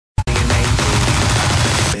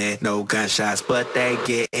no gunshots, but they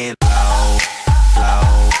getting low,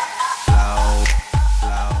 low, low,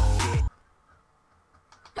 low.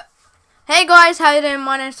 Hey guys, how you doing?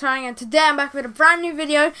 My name's Tang, and today I'm back with a brand new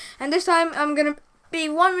video. And this time I'm gonna be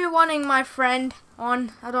 1v1ing my friend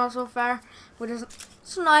on Advanced Warfare with a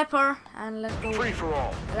sniper. And let's go. Free for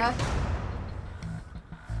all. Hello.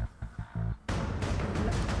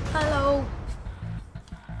 Hello.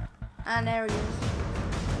 And there he is.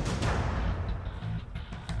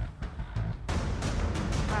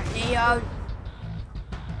 Alright, Neo.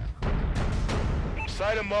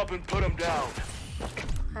 Sight him up and put him down.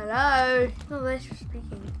 Hello. No, this is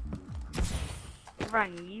speaking.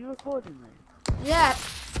 Rang, are you recording this? Yeah,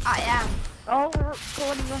 I am. Oh, we're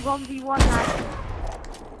recording a 1v1 now.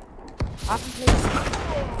 I can play.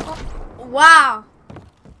 Oh, wow.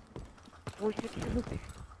 What's your kill?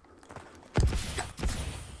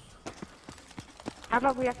 How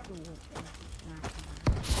about we have to walk?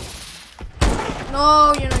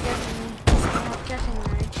 No, you're not getting me. You're not getting me.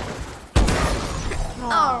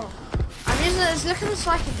 Oh. I'm using it's looking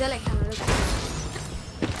psychedelic kind of looks.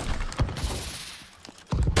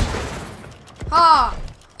 Ha!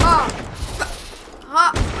 Ha! Ha!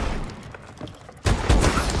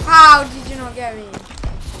 How did you not get me?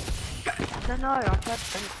 I don't know, I thought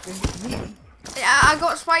me. Yeah, I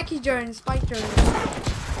got spiky drones, spike drones.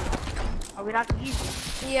 Are we not to use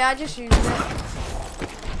it? Yeah, I just used it.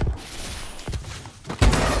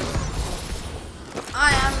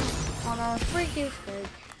 I am on a freaky stage.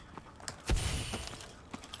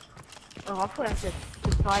 Oh, I thought I said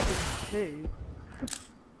decided too.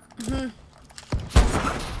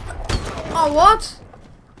 Oh, what?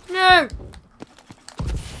 No!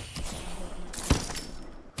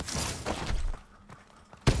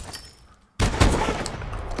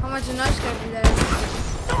 How much a nice guy do there?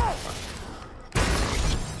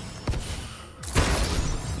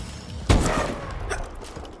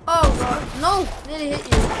 Oh god, no! Nearly hit you.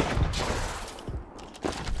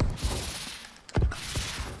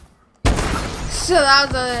 So that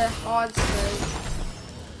was a hard stage.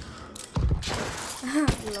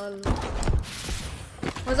 Lol.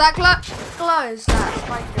 Was that close? That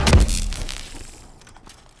spike gun?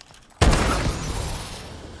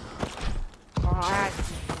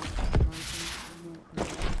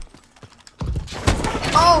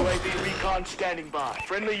 Oh! UAV recon standing by.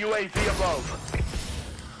 Friendly UAV above.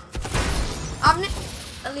 I've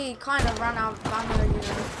nearly kind of ran out of ammo, you know.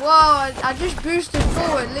 Whoa, I just boosted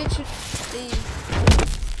forward, literally.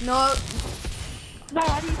 No. No,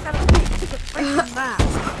 I need to to the freaking map.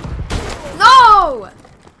 No!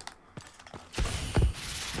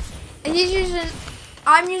 He's using,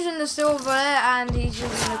 I'm using the silver and he's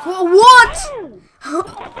using the, what?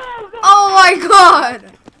 Oh my god!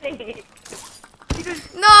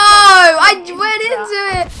 No, I went into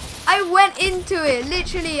it. I went into it.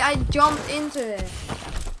 Literally, I jumped into it.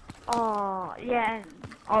 Oh, yeah.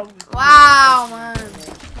 Oh, wow, man.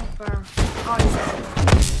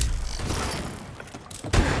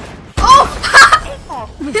 Oh, oh!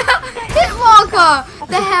 Hit marker.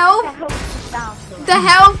 The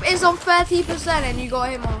health is on 30%, and you got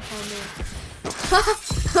him off on me.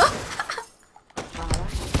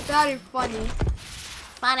 That is funny.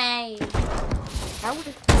 Funny.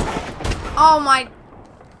 Oh my.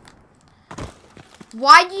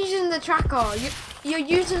 Why are you using the tracker? You're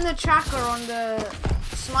using the tracker on the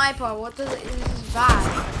sniper. What does it? This is bad.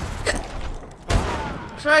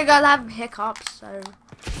 Sorry guys, I have hiccups, so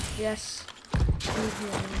yes.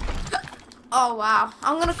 Oh wow.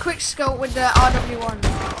 I'm gonna quick scope with the RW1.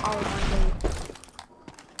 Oh my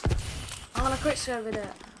god. I'm gonna quick scope with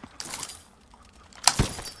it.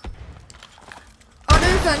 Oh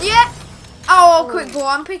Lucan, yeah! Oh, quick ball,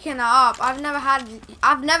 I'm picking that up. I've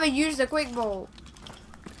never used a quick ball.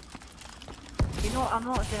 You know, I'm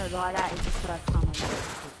not gonna lie, that is the first time I used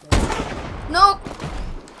it. Nope.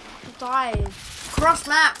 Died. Cross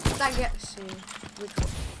map. That gets you. Which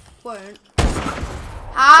won't.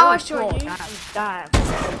 How I shot you? That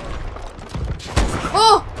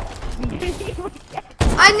Oh!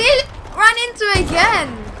 I nearly ran into it again.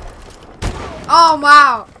 Oh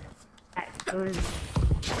wow. That's good.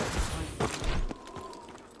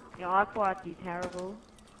 Yo, I thought I'd be terrible.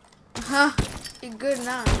 Huh? You're good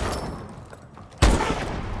now.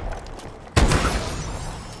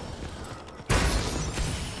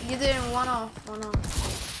 You're doing one off.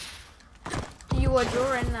 You are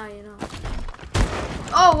drawing now, you know.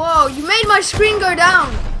 Oh, whoa, you made my screen go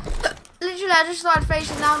down. Literally, I just started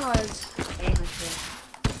facing downwards.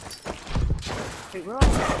 Wait, we're on.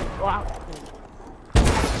 Wow.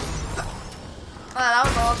 Well, that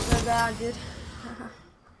was awesome that I did.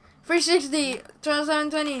 360,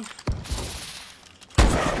 720.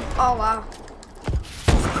 Oh wow.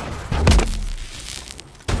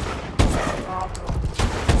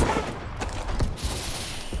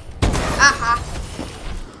 Aha.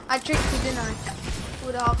 I tricked you, didn't I?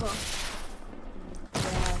 With the hopper.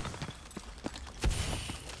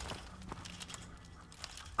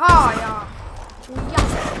 Oh yeah.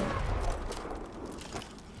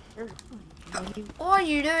 What are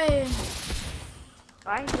you doing?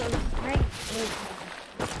 I'm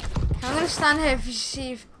gonna stand here if you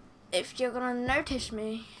see if you're gonna notice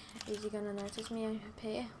me. Is he gonna notice me up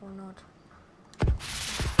here or not?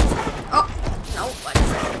 Oh no, I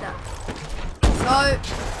didn't do that. No,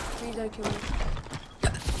 please don't kill me.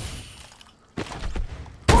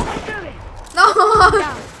 What am I doing? No.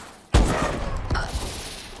 Down.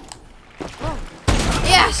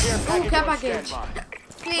 Yes. Care Oh, package care on package. standby.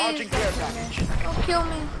 Please Launching care don't kill me. package. Don't kill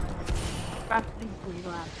me. That's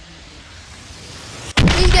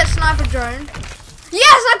Please get sniper drone.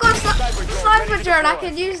 Yes, I got Sniper drone sniper ready to drone. I deploy.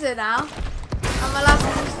 can use it now. I'm allowed to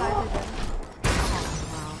use sniper drone.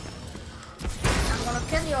 I'm gonna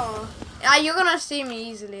kill you. Yeah, you're gonna see me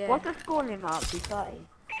easily. Yeah. What's the score limit up? Besides?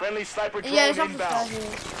 Friendly sniper drone Yeah, it's up to inbound. 30.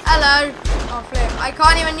 Hello. Oh, flip. I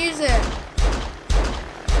can't even use it.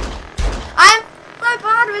 I'm so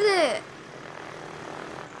bad with it.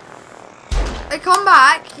 I come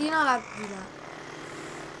back. You're not allowed to do that.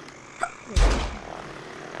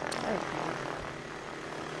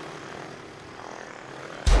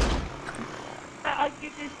 I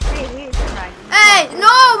can just stay here tonight. Hey,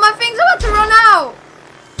 no, my thing's about to run out.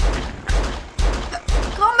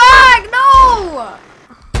 Come back, no.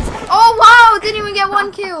 Oh wow, didn't even get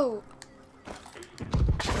one kill.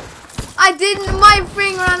 I didn't, my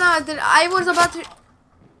thing ran out. I was about to.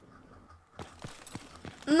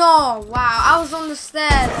 No, wow, I was on the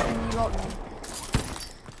stairs and you got me.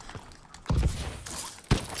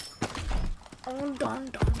 Oh, dun,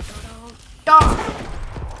 dun, dun, dun.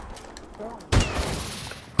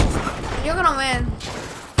 You're gonna win.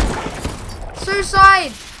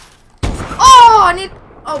 Suicide! Oh, I need.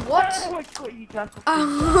 Oh, what? Oh, I got you just.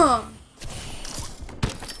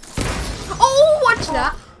 Oh, watch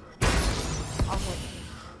that.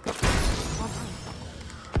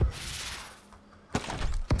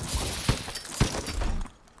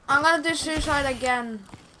 I'm gonna do suicide again.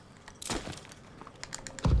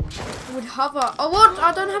 With hover. Oh, what?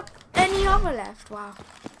 I don't have any hover left. Wow.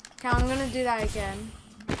 Okay, I'm gonna do that again.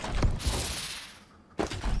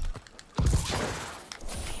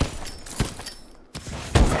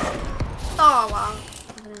 Oh wow.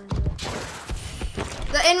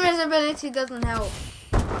 The invisibility doesn't help.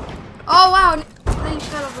 Oh wow, they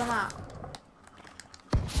fell off the map.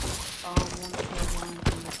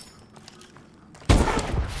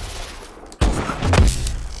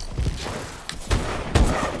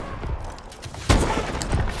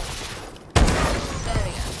 There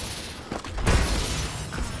we go.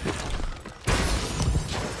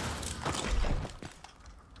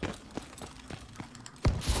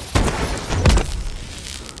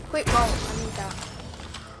 Quick bolt, I need that.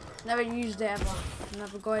 Never used it ever.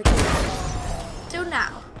 Never got it till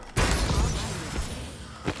now.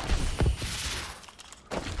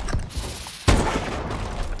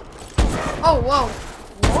 Oh whoa.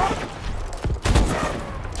 What?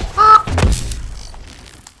 Ah!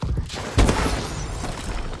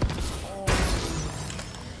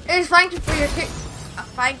 It's thank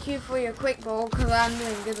you for your quick ball because I'm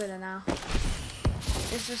doing good with it now.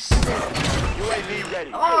 This is sick. UAV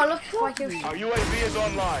ready. Oh, look if I can. Our UAV is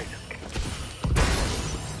online.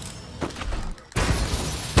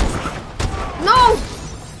 No!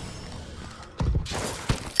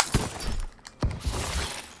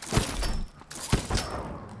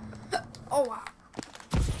 Oh wow.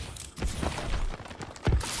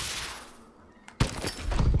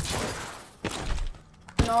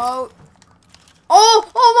 No.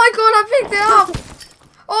 Oh! Oh my god, I picked it up!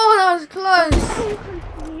 Oh, that was close.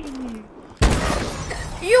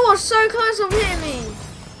 You were so close of hitting me.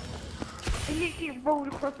 And you get rolled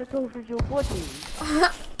across the top of your body.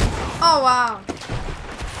 Oh wow.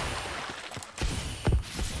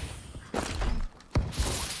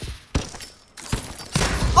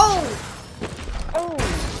 Oh! Oh!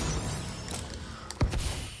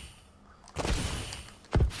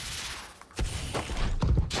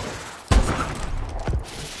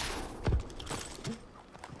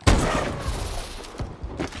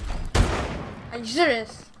 Are you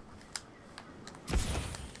serious?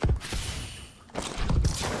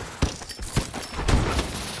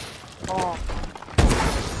 Oh.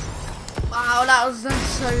 Wow, that was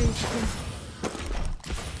so easy.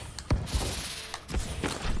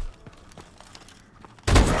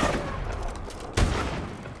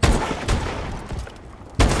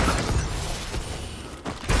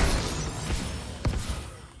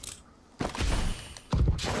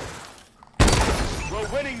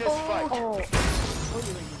 fight. Oh. What are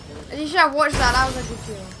you doing? You should have watched that. That was a good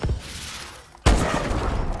kill.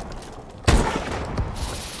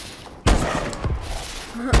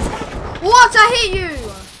 What? I hit you!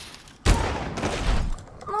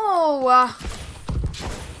 No! I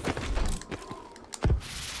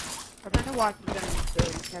don't know why I keep going to do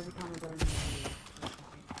every time I go in the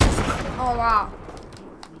Oh wow.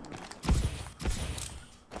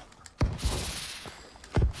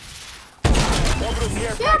 Orbital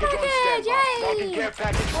care Yeah, package on package! standby. Yay! Docking care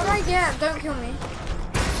package. What do I get? Don't kill me.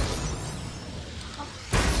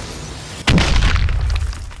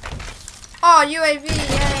 Oh, UAV!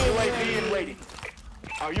 Yay! UAV in waiting.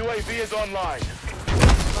 Our UAV is online.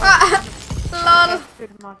 Lol.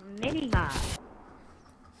 Good my mini map.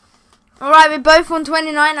 Alright, we're both on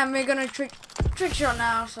 29 and we're gonna trick shot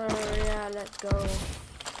now, so yeah, let's go.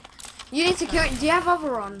 You need to kill it. Do you have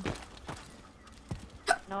other on?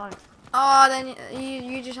 No. Oh, then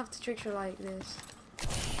you just have to trick shot like this.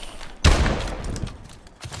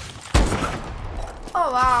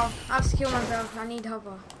 Oh wow, I have to kill myself. I need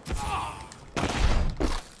hover.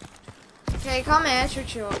 Okay, come here, trick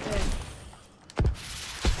shot. Okay.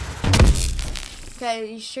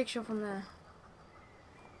 Okay, you trick shot from there.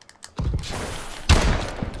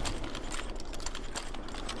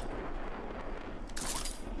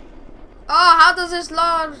 Oh, how does this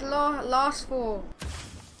last for?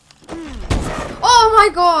 Oh my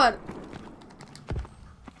god!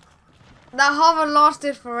 That hover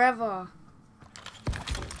lasted forever.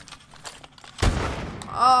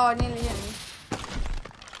 Oh, nearly hit me.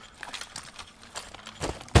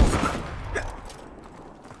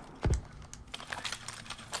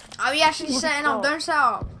 Are we actually setting up? Don't set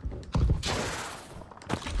up.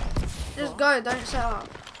 Just go, don't set up.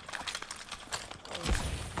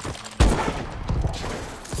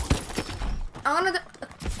 I'm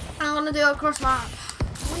gonna do it across map.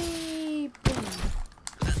 Whee, boom.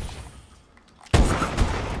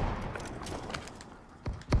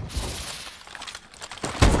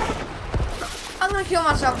 I'm gonna kill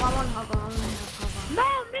myself. I want hover. I'm gonna have hover. No,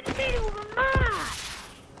 I'm in the middle of a map.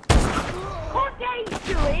 Can't Dave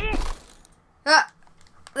do it?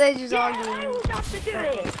 They just Yeah, arguing. I always have to do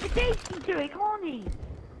it. The Dave can do it, can't he?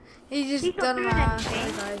 He just He's not done doing that.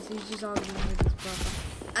 anything. Guys, he's just arguing with his brother.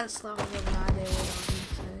 And stuff with an idea with arguing,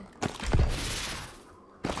 so.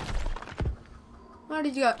 Where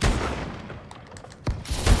did you go?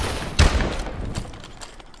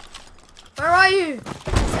 Where are you?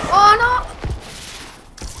 Oh no!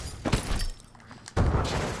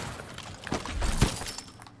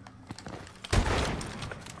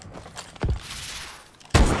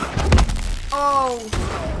 Oh.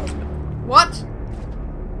 What?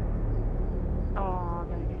 Oh,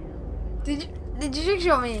 no. Did you trick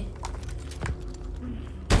shot me?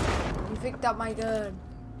 You picked up my gun.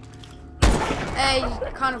 Hey, you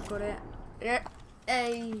kind of got it. Yeah.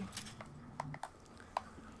 Hey.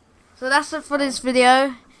 So that's it for this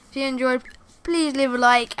video. If you enjoyed, please leave a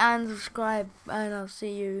like and subscribe, and I'll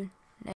see you